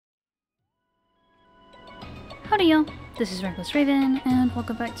Howdy y'all, this is Reglas Raven, and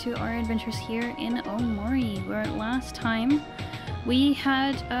welcome back to our adventures here in Omori, where last time we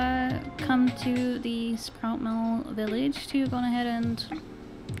had come to the Sprout Mill village to go ahead and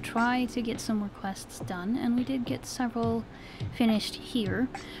try to get some more quests done, and we did get several finished here.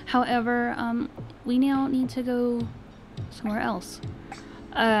 However, we now need to go somewhere else.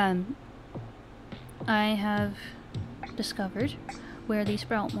 I have discovered where the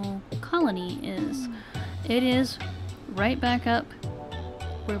Sprout Mill colony is. It is right back up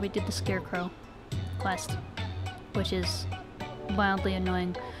where we did the Scarecrow quest, which is wildly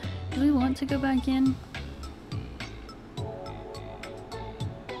annoying. Do we want to go back in?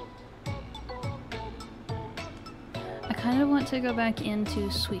 I kind of want to go back into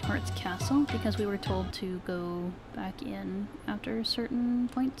Sweetheart's Castle because we were told to go back in after certain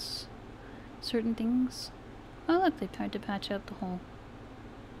points, certain things. Oh look, they've tried to patch up the hole.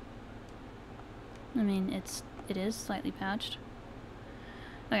 I mean, it is slightly patched.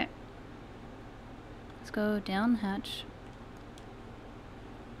 Okay. Let's go down hatch.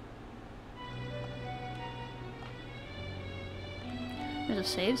 There's a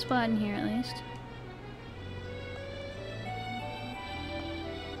save spot in here at least.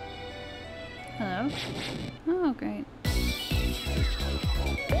 Hello? Oh, great.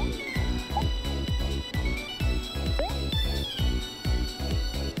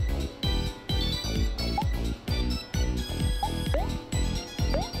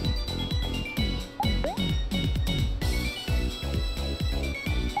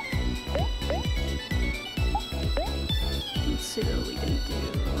 Let's see what we can do.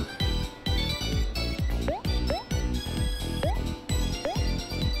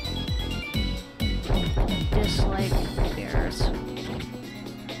 Dislike bears.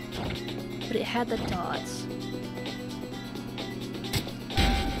 But it had the dots.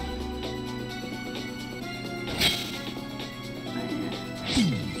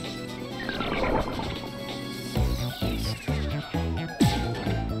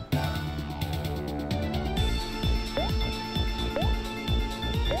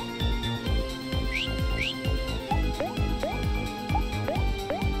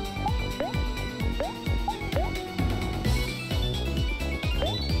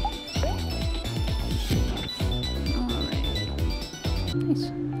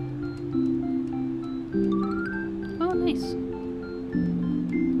 Nice. Oh, nice.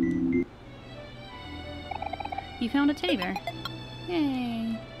 You found a teddy bear.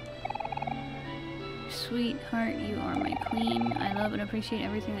 Yay. Sweetheart, you are my queen. I love and appreciate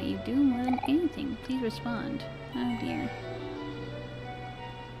everything that you do more than anything. Please respond. Oh dear.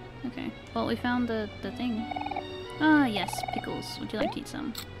 Okay. Well, we found the thing. Ah, yes. Pickles. Would you like to eat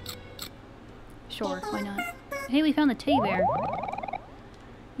some? Sure, why not? Hey, we found the teddy bear.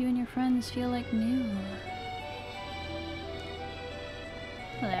 You and your friends feel like new.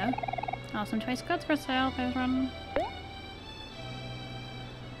 Hello. Awesome choice cuts for sale, patron.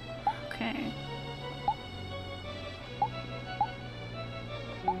 Okay.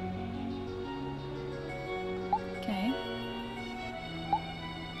 Okay.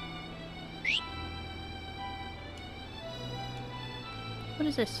 What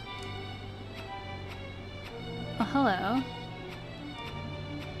is this? Oh, hello.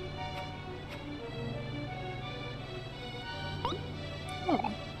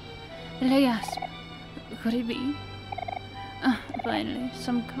 Oh. Elias, could it be? Ah, finally,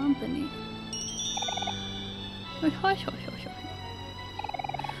 some company.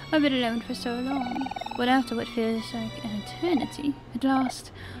 I've been alone for so long, but after what feels like an eternity, at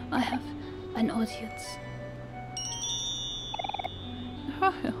last I have an audience.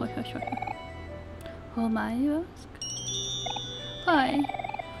 Who am I, you ask? Hi,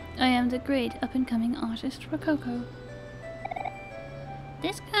 I am the great up-and-coming artist Rococo.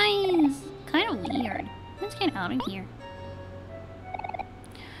 This guy is kind of weird. Let's get out of here.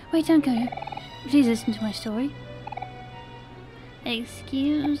 Wait, don't go. Please listen to my story.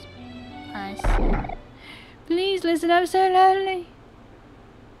 Excuse us. Please listen, I'm so lonely.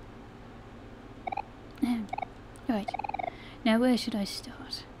 Right. Now where should I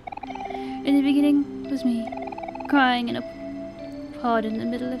start? In the beginning was me, crying in a pod in the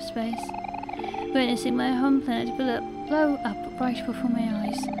middle of space, witnessing my home planet blow up right before my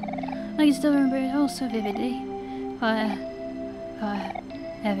eyes. I can still remember it all so vividly. Fire,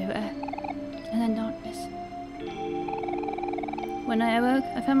 everywhere, and then darkness. When I awoke,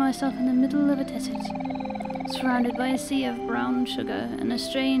 I found myself in the middle of a desert, surrounded by a sea of brown sugar and a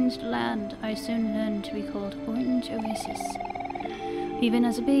strange land I soon learned to be called Orange Oasis. Even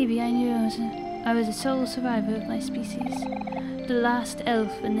as a baby, I knew I was the sole survivor of my species, the last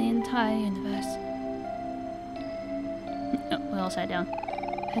elf in the entire universe. We all sat down.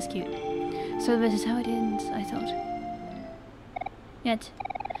 That's cute. So this is how it ends, I thought. Yet,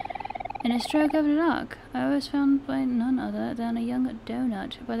 in a stroke of luck, I was found by none other than a young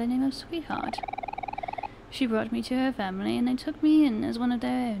donut by the name of Sweetheart. She brought me to her family, and they took me in as one of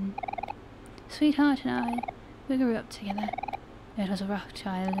their own. Sweetheart and I, we grew up together. It was a rough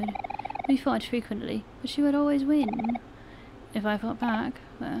childhood. We fought frequently, but she would always win. If I fought back,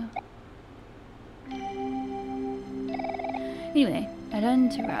 well... Anyway, I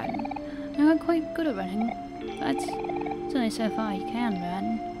learned to run. I got quite good at running, but it's only so far you can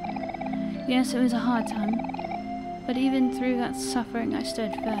run. Yes, it was a hard time, but even through that suffering I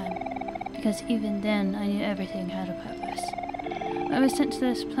stood firm, because even then I knew everything had a purpose. I was sent to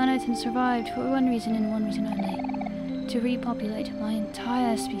this planet and survived for one reason and one reason only: to repopulate my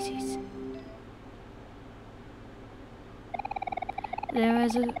entire species. There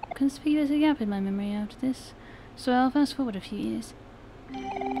was a conspicuous gap in my memory after this, so I'll fast forward a few years.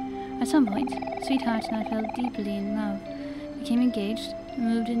 At some point, Sweetheart and I fell deeply in love, became engaged, and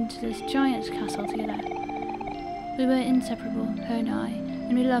moved into this giant castle together. We were inseparable, her and I,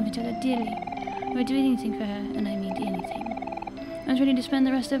 and we loved each other dearly. I would do anything for her, and I mean anything. I was ready to spend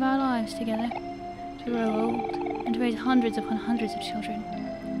the rest of our lives together, to grow old, and to raise hundreds upon hundreds of children.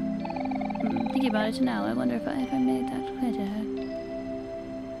 Thinking about it now, I wonder if I ever made that clear to her.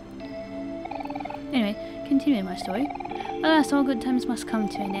 Anyway, continuing my story. Alas, all good times must come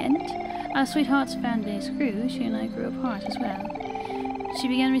to an end. As Sweetheart's fan base grew, she and I grew apart as well. She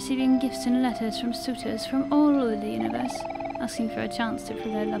began receiving gifts and letters from suitors from all over the universe, asking for a chance to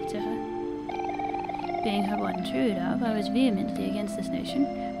prove their love to her. Being her one true love, I was vehemently against this notion,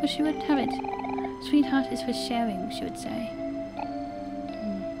 but she wouldn't have it. Sweetheart is for sharing, she would say.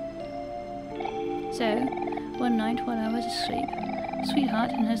 So, one night while I was asleep,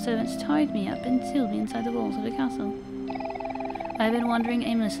 Sweetheart and her servants tied me up and sealed me inside the walls of the castle. I have been wandering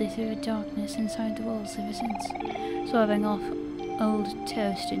aimlessly through the darkness inside the walls ever since, swerving off old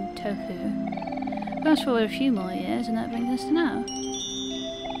toast and tofu. Fast forward a few more years, and that brings us to now.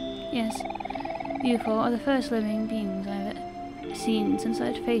 Yes, you four are the first living beings I've seen since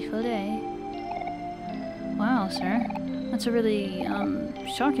that fateful day. Wow, sir. That's a really,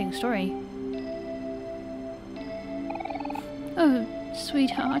 shocking story. Oh,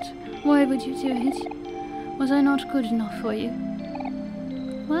 Sweetheart, why would you do it? Was I not good enough for you?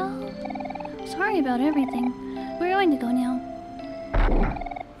 Well, sorry about everything. We're going to go now.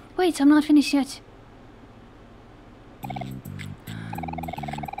 Wait, I'm not finished yet.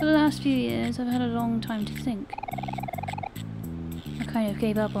 For the last few years, I've had a long time to think. I kind of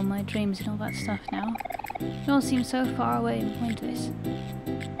gave up on my dreams and all that stuff now. It all seems so far away and pointless.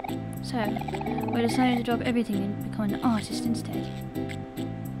 So, we decided to drop everything and become an artist instead.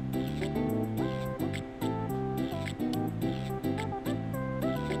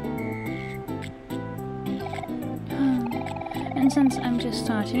 And since I'm just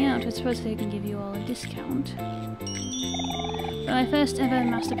starting out, I suppose they can give you all a discount. For my first ever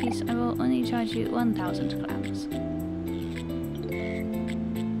masterpiece, I will only charge you 1,000 clams.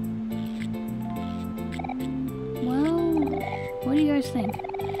 Well, what do you guys think?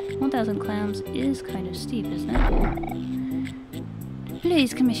 1,000 clams is kind of steep, isn't it?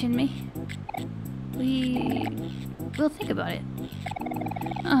 Please commission me. We'll think about it.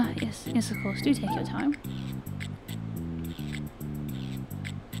 Ah, yes, of course. Do take your time.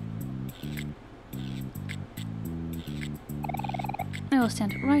 I will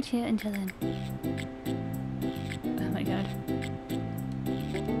stand right here until then. Oh my god.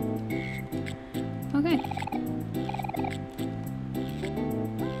 Okay.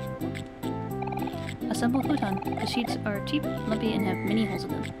 A simple futon. The sheets are cheap, lumpy, and have many holes in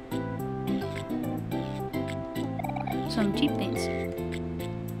them. Some cheap paints.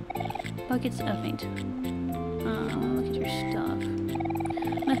 Buckets of paint. Look at your stuff.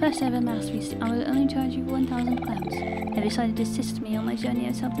 My first ever masterpiece, I will only charge you 1,000 clams. Have you decided to assist me on my journey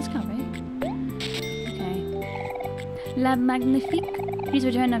of self-discovery? Okay. Lab Magnifique. Please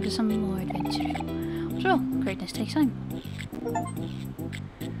return after some more adventure. After all, greatness takes time.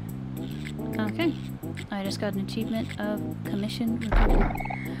 Okay. I just got an achievement of Commission Rococo.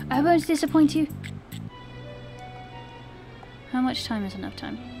 I won't disappoint you. How much time is enough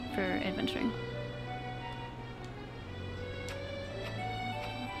time for adventuring?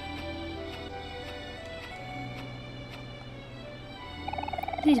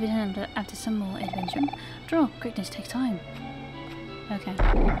 Please return after some more adventure. After all, greatness takes time. Okay.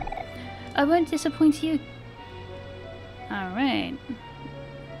 I won't disappoint you. Alright.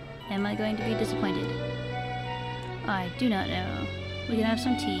 Am I going to be disappointed? I do not know. We can have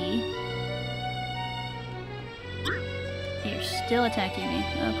some tea. Here's still attacking me.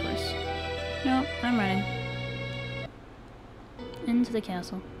 Of course. Nope, I'm running. Into the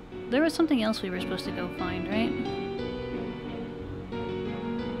castle. There was something else we were supposed to go find, right?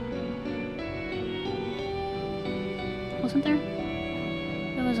 Wasn't there?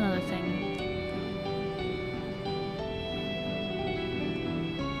 There was another thing.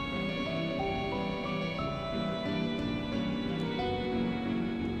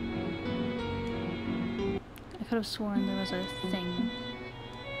 I could have sworn there was a thing.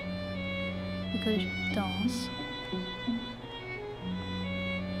 We could DOS.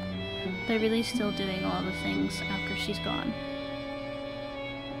 They're really still doing all the things after she's gone.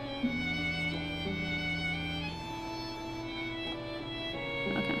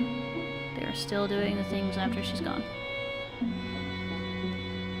 Okay. They're still doing the things after she's gone.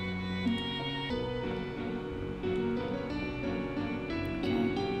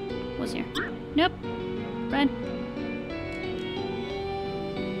 Okay. What's here? Nope. Run.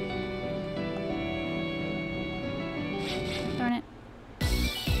 Darn it.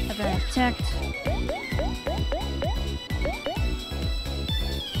 I've been attacked.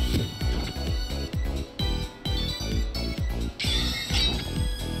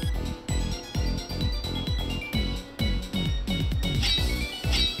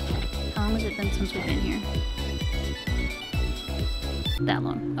 How long has it been since we've been here? That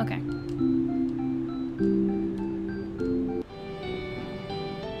long. Okay.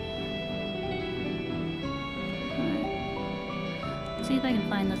 See if I can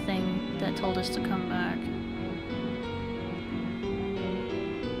find the thing that told us to come back.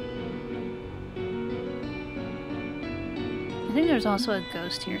 I think there's also a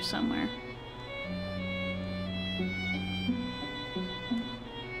ghost here somewhere.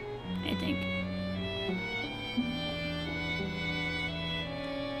 I think.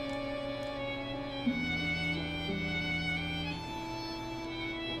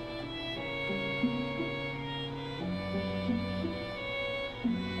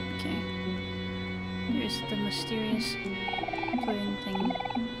 The mysterious pudding thing.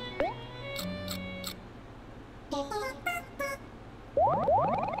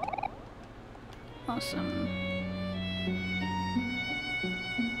 Awesome.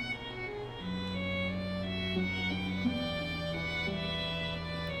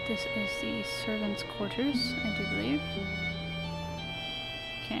 This is the servants' quarters, I do believe.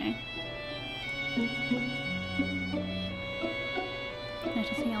 Okay. There's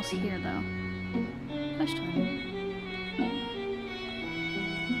nothing else here, though. Flash time.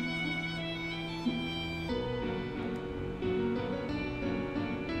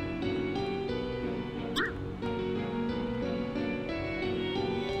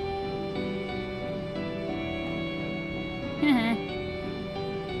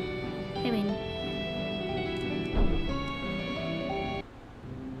 Hey, Wayne.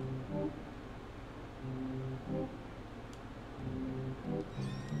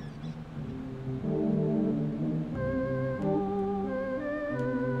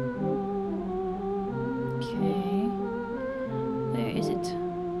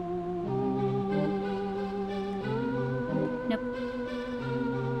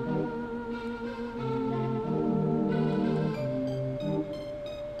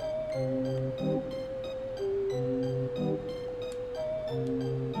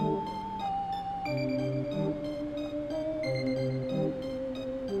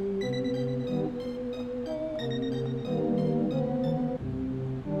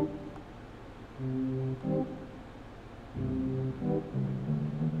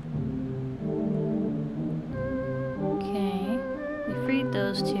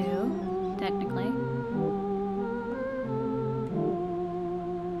 Those two, technically.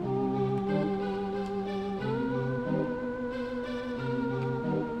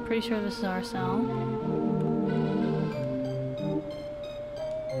 Pretty sure this is our cell.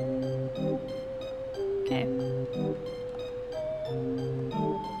 Okay.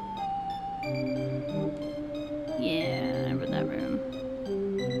 Yeah, I remember that room.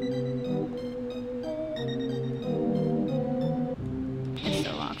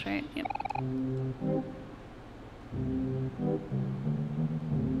 Right? Yep.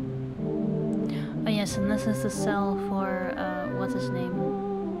 Oh yes, and this is the cell for, what's his name?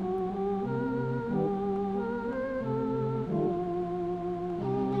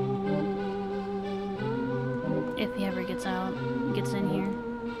 If he ever gets in here.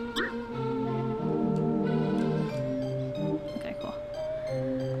 Okay, cool.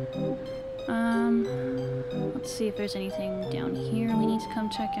 Let's see if there's anything down here we need to come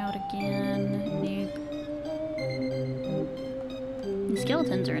check out again. Nope. The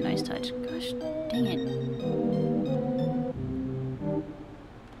skeletons are a nice touch. Gosh, dang it.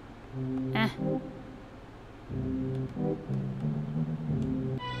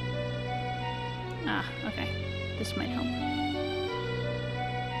 Ah, okay. This might help.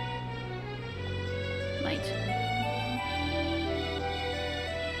 Light.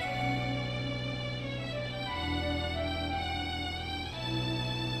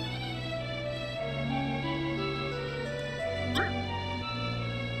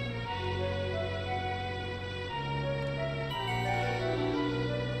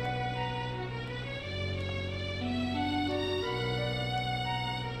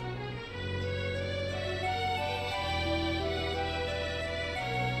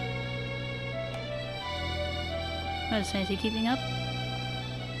 What is he keeping up?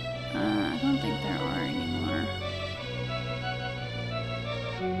 I don't think there are anymore.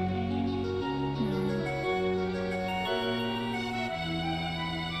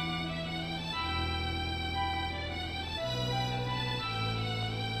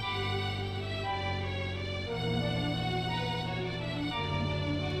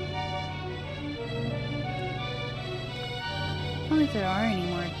 I don't think there are any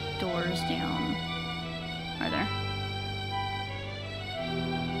more doors down. Are there?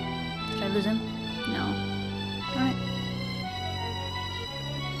 Did I lose him? No. Alright.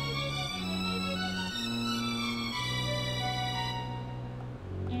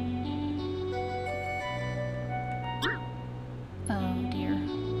 Oh dear.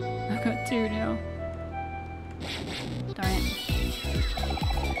 I've got two now. Darn it.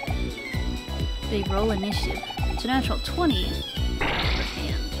 They roll initiative. It's a natural 20 per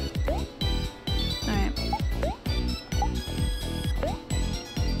hand. Alright.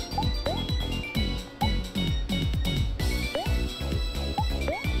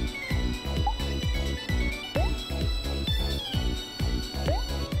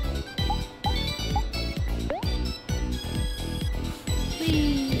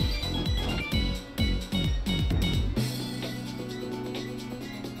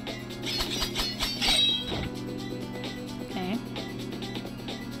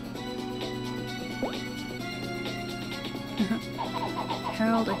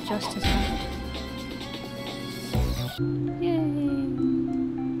 Herald of Justice. Yay!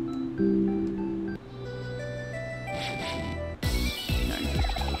 Darn.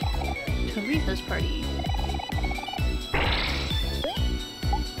 𝓯𝓲𝓷𝓭's party.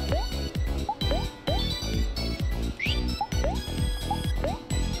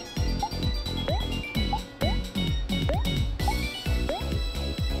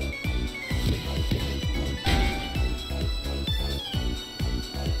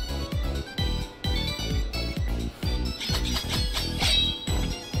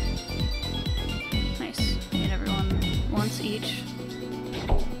 Each.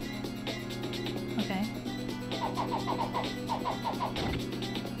 Okay.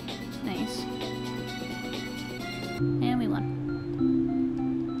 Nice. And we won.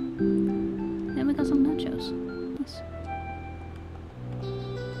 And we got some nachos. Nice.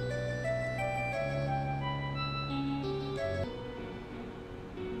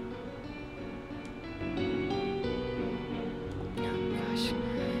 Oh gosh.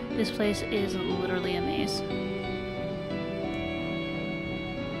 This place is literally a maze.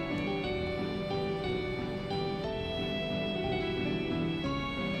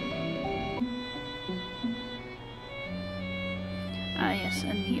 Ah, yes,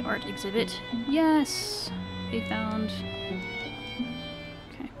 and the art exhibit. Yes! We found...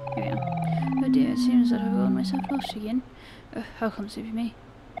 Okay, here we are. Oh dear, it seems that I've gotten myself lost again. How comes it be me?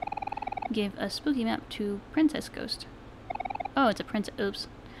 Give a spooky map to Princess Ghost. Oh, it's a princess. Oops.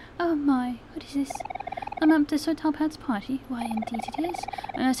 Oh my, what is this? A map to Sir Talpad's party? Why, indeed it is.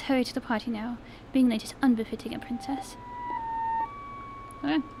 I must hurry to the party now. Being late is unbefitting a princess.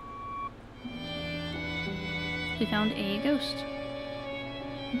 Okay. We found a ghost.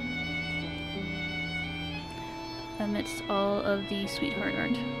 Amidst all of the sweetheart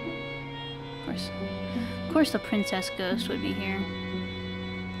art. Of course the princess ghost would be here.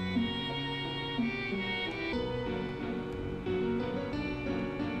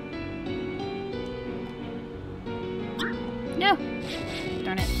 No!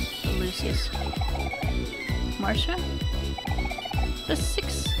 Darn it. Lucius. Marcia? Just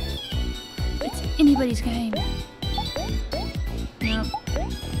 6. It's anybody's game. Nope.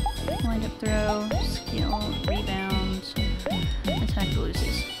 Wind up throw, skill, rebound, attack the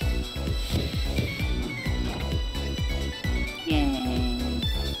Lucius. Yay!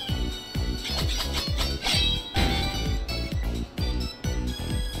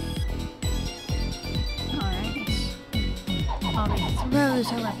 Alright, nice. Howdy throws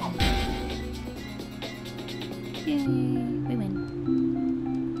her weapon. Yay! We win.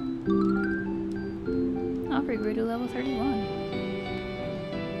 grew to level 31.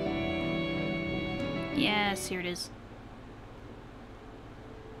 Yes, here it is.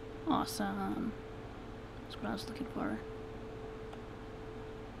 Awesome. That's what I was looking for.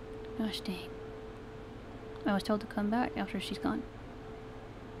 Gosh dang. I was told to come back after she's gone.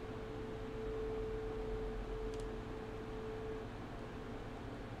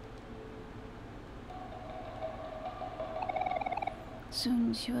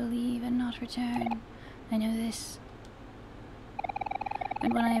 Soon she will leave and not return. I know this.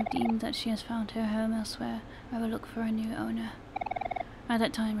 And when I have deemed that she has found her home elsewhere, I will look for a new owner. At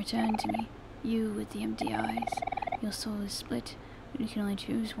that time, return to me, you with the empty eyes. Your soul is split, but you can only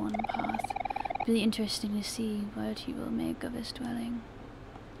choose one path. It'll be interesting to see what he will make of his dwelling.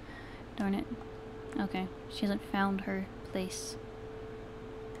 Darn it. Okay, she hasn't found her place.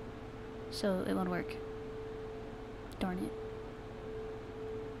 So it won't work. Darn it.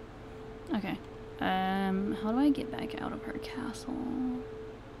 Okay. How do I get back out of her castle?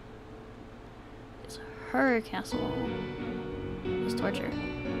 It's her castle. It's torture.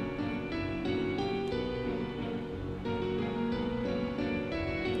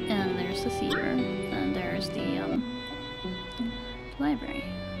 And there's the theater. And there's the, library.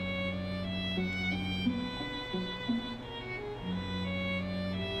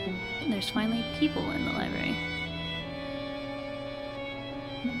 And there's finally people in the library.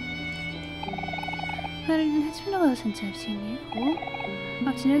 Well, it's been a while since I've seen you. Oh,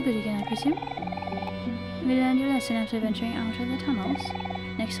 up to no good again, I presume. You learned your lesson after venturing out of the tunnels.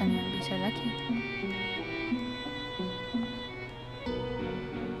 Next time you won't be so lucky.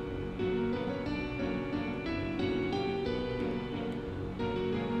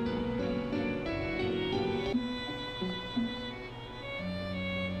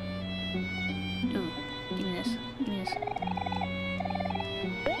 Ooh, give me this. Give me this.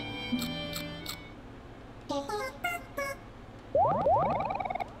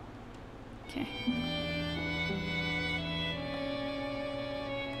 Okay.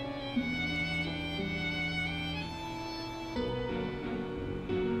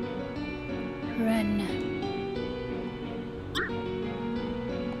 Run.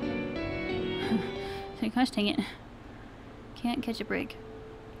 Gosh dang it. Can't catch a break.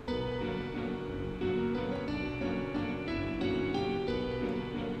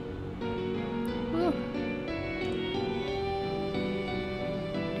 Woo.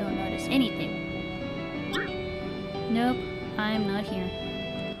 Don't notice anything. Nope, I'm not here.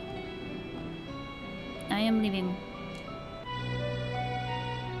 I am leaving.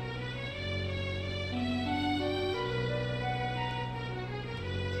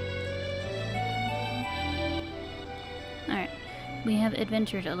 Alright, we have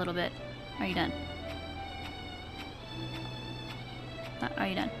adventured a little bit. Are you done? Are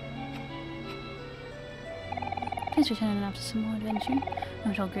you done? Please return after some more adventure.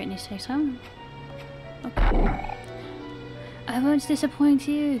 Not all greatness takes time. Okay. I won't disappoint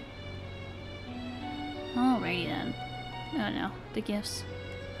you. Alrighty then. Oh no, the gifts.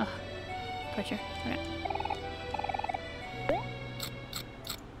 Oh, torture. Okay.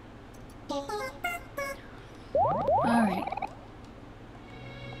 Alright.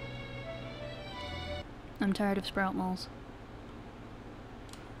 I'm tired of sprout moles.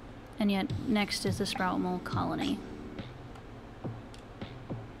 And yet, next is the sprout mole colony.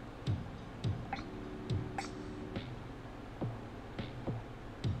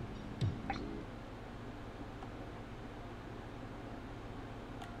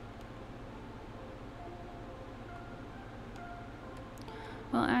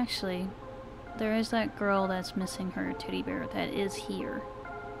 Well, actually, there is that girl that's missing her teddy bear that is here.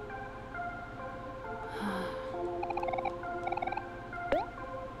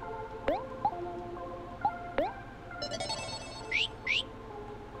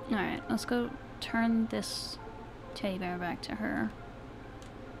 Alright, let's go turn this teddy bear back to her.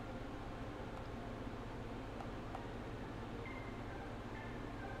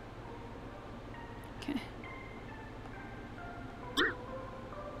 Okay.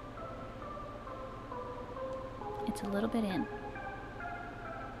 It's a little bit in.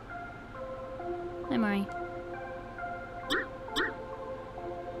 Hi, Mari.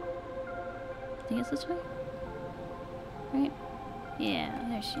 I think it's this way? Right? Yeah,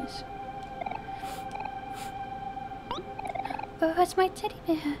 there she is. Oh, it's my teddy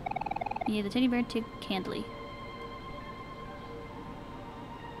bear. Yeah, the teddy bear took candidly.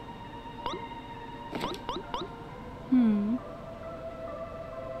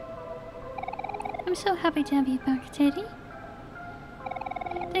 I'm so happy to have you back, Teddy.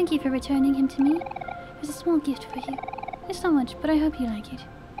 Thank you for returning him to me. There's a small gift for you. It's not much, but I hope you like it.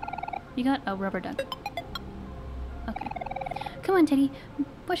 You got a rubber duck. Come on, Teddy.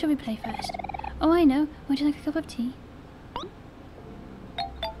 What shall we play first? Oh, I know. Would you like a cup of tea?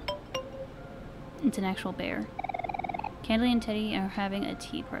 It's an actual bear. Candy and Teddy are having a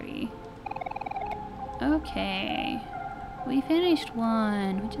tea party. Okay. We finished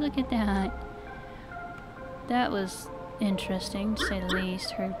one. Would you look at that? That was interesting, to say the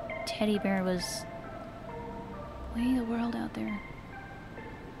least. Her teddy bear was way the world out there.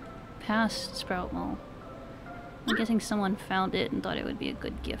 Past ㄚㄏ. I'm guessing someone found it and thought it would be a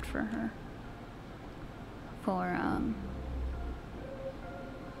good gift for her. For,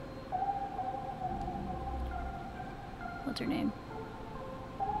 what's her name?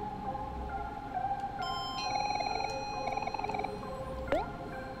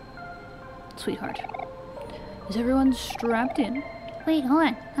 Sweetheart. Is everyone strapped in? Wait, hold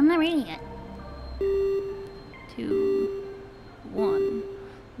on. I'm not ready yet. 2, 1.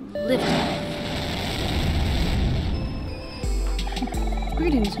 Lift off.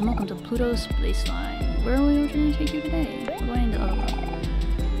 Greetings and welcome to Pluto's Spaceline. Where are we originally take you today? We're going to Otherworld.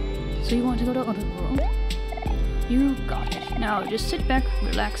 So you want to go to Otherworld? You got it. Now just sit back,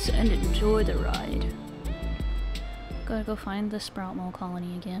 relax, and enjoy the ride. Gotta go find the ㄚㄏ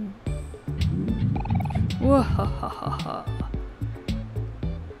colony again. Wahahaha.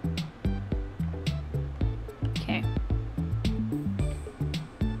 Okay.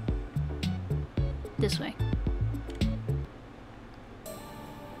 This way.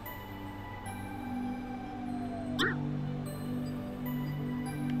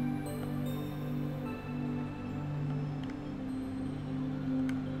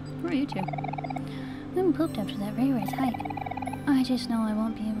 Where are you two? I'm pooped after that rigorous hike. I just know I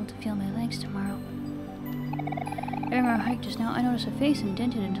won't be able to feel my legs tomorrow. During our hike just now, I noticed a face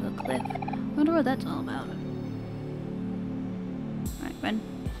indented into a cliff. Wonder what that's all about. Alright, Ben.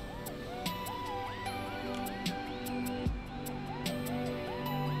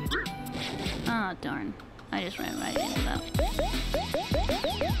 Ah, darn. I just ran right into that.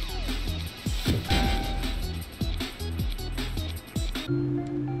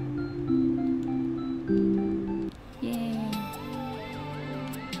 Yay.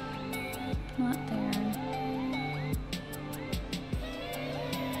 Not there.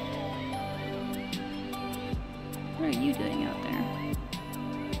 What are you doing out there?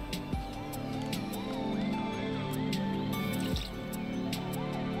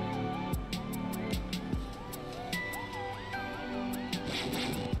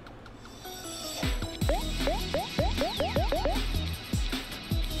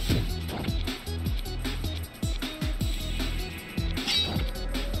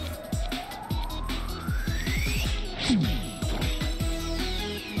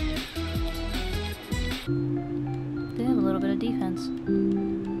 They have a little bit of defense.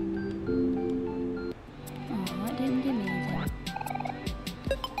 Oh, that didn't give me anything.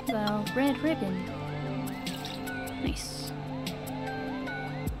 Well, red ribbon. Nice.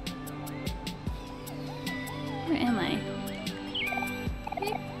 Where am I?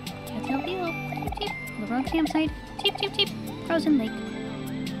 Beep. Can't tell below. Teep teep. The wrong campsite. Teep teep teep. Frozen lake.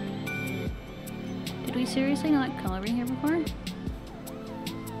 Did we seriously not come over here before?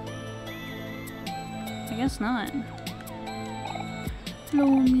 I guess not.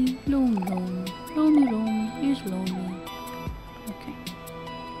 Loamy, loam, loam, loamy, loam is loamy. Okay.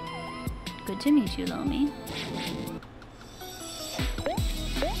 Good to meet you, Loamy.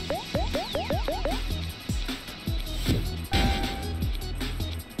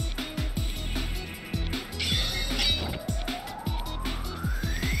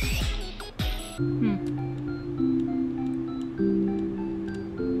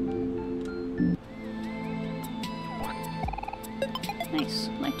 Nice,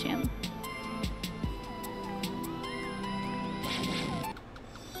 light jam.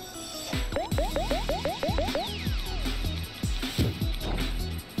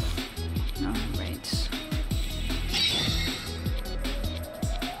 Alright.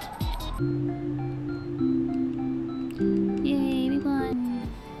 Yay, we won!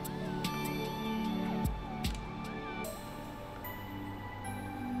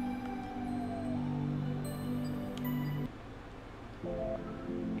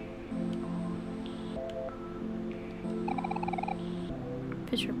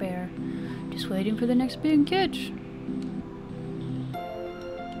 Fisher bear. Just waiting for the next big catch.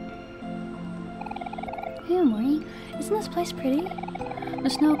 Hey, Omori, isn't this place pretty? The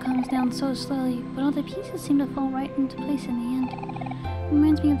snow comes down so slowly, but all the pieces seem to fall right into place in the end.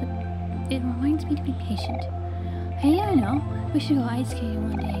 It reminds me to be patient. Hey, I know. We should go ice skating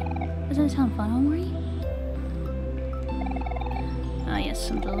one day. Does that sound fun, Omori? Ah, yes,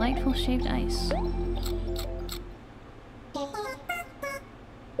 some delightful shaped ice.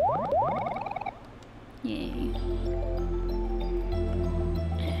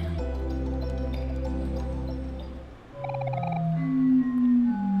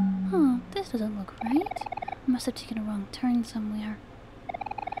 must have taken a wrong turn somewhere.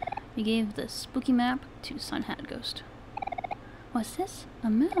 We gave the spooky map to Sun Hat Ghost. What's this? A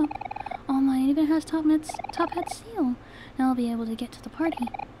map? Oh my, it even has Top Hat's seal. Now I'll be able to get to the party.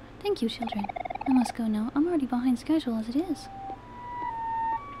 Thank you, children. I must go now. I'm already behind schedule as it is.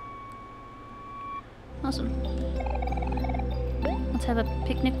 Awesome. Let's have a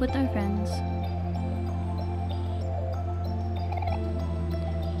picnic with our friends.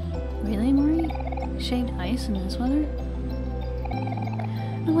 Really, Mori? Shaved ice in this weather?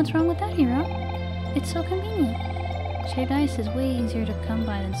 And what's wrong with that, hero? It's so convenient. Shaved ice is way easier to come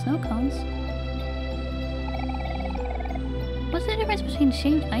by than snow cones. What's the difference between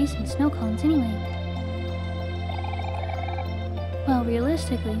shaved ice and snow cones anyway? Well,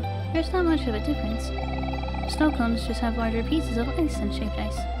 realistically, there's not much of a difference. Snow cones just have larger pieces of ice than shaved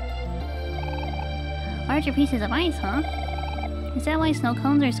ice. Larger pieces of ice, huh? Is that why snow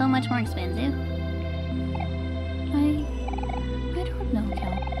cones are so much more expensive? I don't know,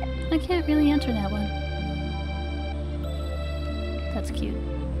 Cal. I can't really answer that one. That's cute.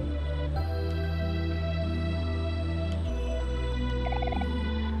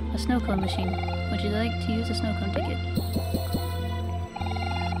 A snow cone machine. Would you like to use a snow cone ticket?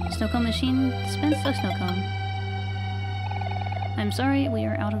 Snow cone machine, dispense a snow cone. I'm sorry, we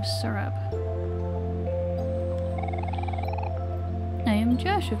are out of syrup. I am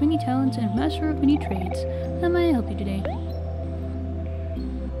Josh of Many Talents and Master of Many Trades. How may I help you today?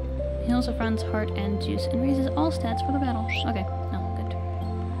 Heals a friend's heart and juice and raises all stats for the battle. Okay, no, good.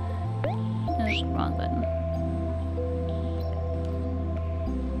 Wrong button.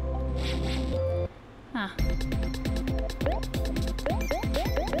 Ah.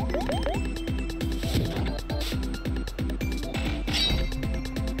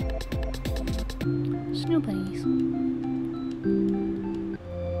 Snow bunnies.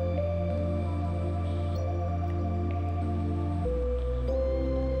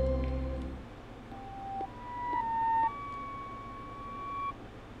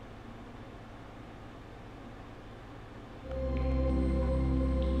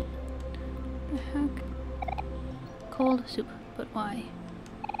 Cold soup, but why?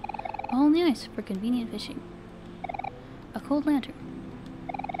 A hole in the ice for convenient fishing. A cold lantern.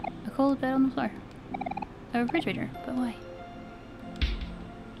 A cold bed on the floor. A refrigerator, but why?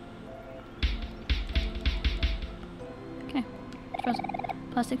 Okay, it's frozen.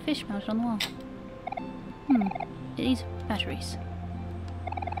 Plastic fish mounted on the wall. It needs batteries.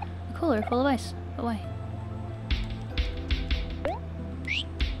 A cooler full of ice, but why?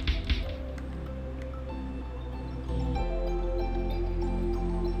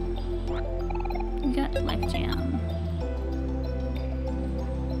 Got life jam.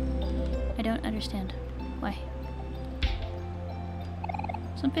 I don't understand. Why?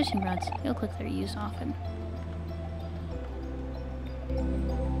 Some fishing rods. They look like they're used often.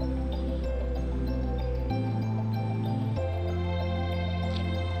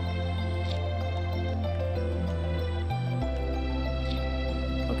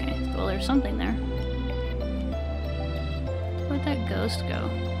 Okay, well there's something there. Where'd that ghost go?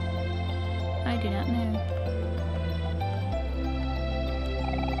 I do not know.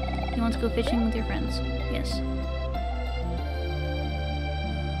 You want to go fishing with your friends? Yes.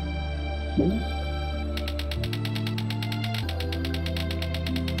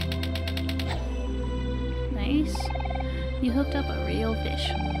 Nice. You hooked up a real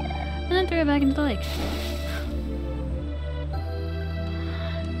fish. And then threw it back into the lake.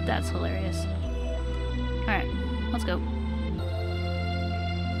 That's hilarious. Alright, let's go.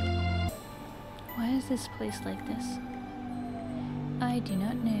 Why is this place like this? I do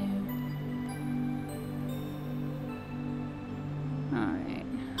not know. Alright.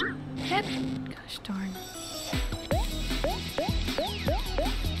 Yep. Gosh darn.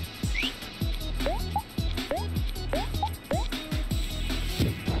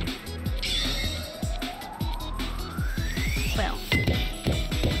 Well.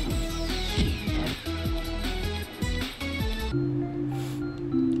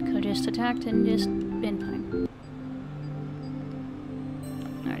 Could've just attacked and just been fine.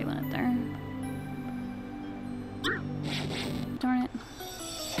 I already went up there. Darn it.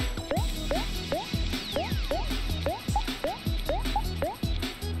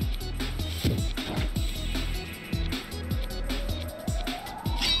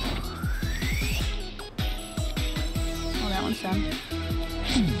 Well, that one's done.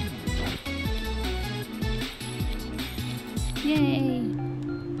 Yay!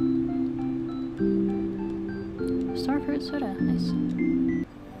 Starfruit soda, nice.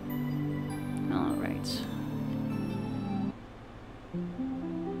 Alright.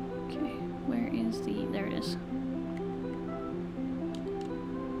 Okay, where is the... there it is.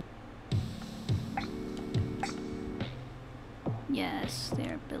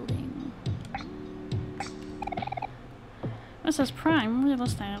 they're building. This is prime real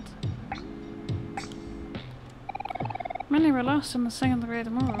estate. Many were lost in the second great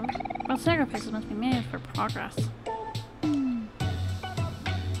move, but sacrifices must be made for progress.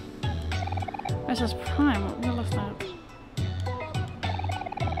 This is prime real estate.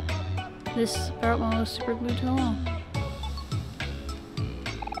 This ℚㄚ尺丨 is super glued to the wall.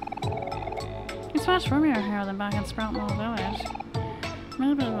 It's much roomier here than back in ㄚㄚㄏ village.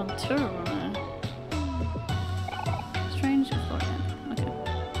 Maybe even too roomy. Strange assortment. Okay.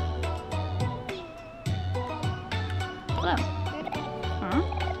 Hello. Huh?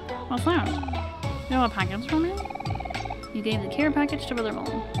 What's that? You have a package for me? You gave the care package to Brother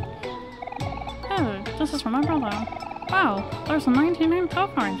Mole. Hey, this is from my brother. Wow, there's a 99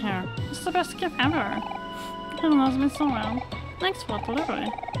 popcorn here. This is the best gift ever. He knows me so well. Thanks for the delivery.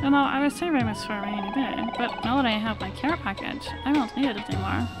 You know, I was saving this for a rainy day, but now that I have my care package, I won't need it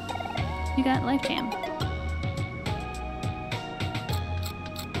anymore. You got Life Jam.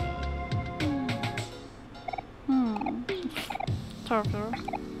 Turbo.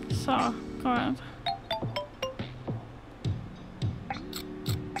 So good.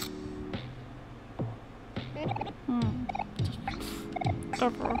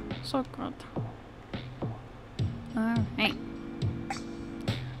 Turbo. So good. Alright.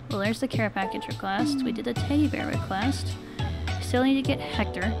 Well, there's the care package request. We did the teddy bear request. Still need to get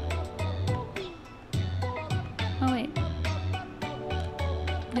Hector. Oh, wait. I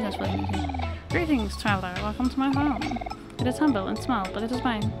think that's what I need to. Greetings, traveler. Welcome to my home. It is humble and small, but it is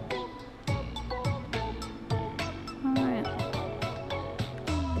mine. Alright.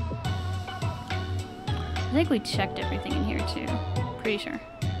 I think we checked everything in here, too. Pretty sure.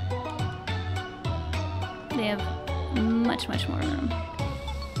 They have much, much more room.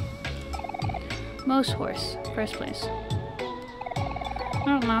 Most horse, first place. I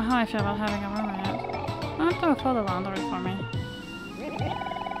don't know how I feel about having a roommate. I'll do a photo laundry for me.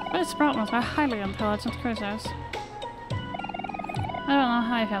 These ℚㄚㄏs are highly intelligent creatures. I don't know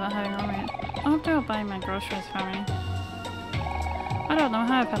how I feel about having a roommate. I'll have to buy my groceries for me. I don't know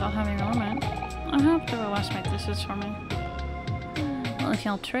how I feel about having a roommate. I'll have to wash my dishes for me. Well, if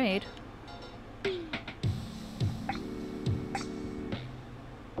y'all trade.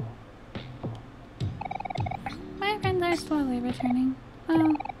 My friends are slowly returning.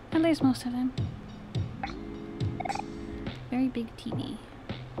 Well, at least most of them. Very big TV.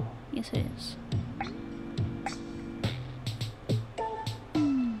 Yes, it is.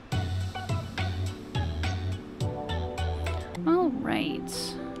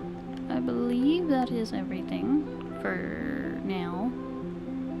 Alright. I believe that is everything for now.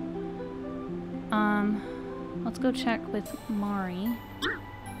 Let's go check with Mari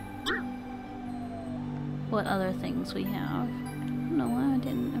what other things we have. I don't know why I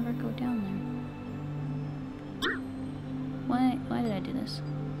didn't ever go down there. Why did I do this?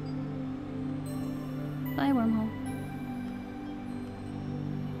 Bye, wormhole.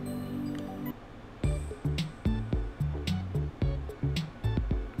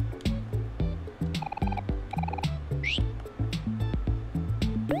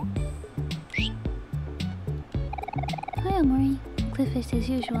 Hi, Omori. Cliff-faced as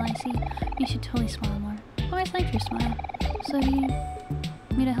usual, I see. You should totally smile more. Always liked your smile. So do you need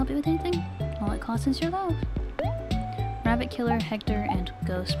me to help you with anything? All it costs is your love. Rabbit Killer, Hector, and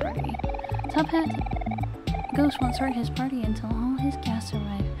Ghost Party. Top Hat Ghost won't start his party until all his guests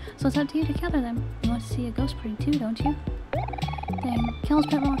arrive, so it's up to you to gather them. You want to see a ghost party too, don't you? Dang, Kel's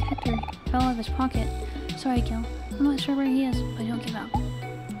pet rock Hector fell out of his pocket. Sorry, Kel. I'm not sure where he is, but don't give out.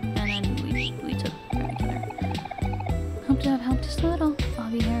 And then we took Rabbit Killer. Hope to have helped just a little. I'll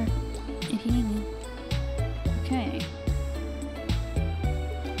be here if you need me. Okay.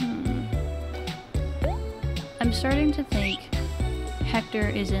 I'm starting to think Hector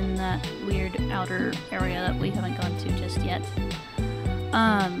is in that weird outer area that we haven't gone to just yet.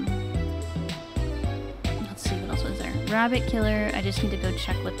 Let's see, what else was there? Rabbit Killer, I just need to go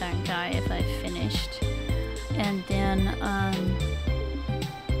check with that guy if I finished. And then,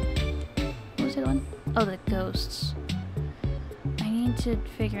 what was the other one? Oh, the ghosts. I need to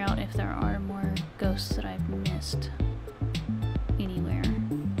figure out if there are more ghosts that I've missed anywhere.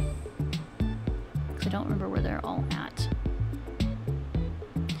 Because I don't remember where they're all at.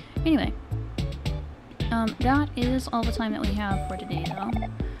 Anyway, that is all the time that we have for today, though.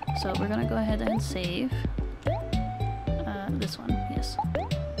 So we're gonna go ahead and save this one, yes.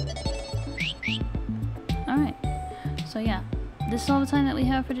 Alright, so yeah, this is all the time that we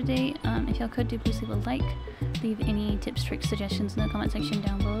have for today. If y'all could, do please leave a like, leave any tips, tricks, suggestions in the comment section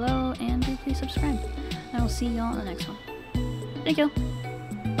down below, and do please subscribe. I will see y'all in the next one. Thank you!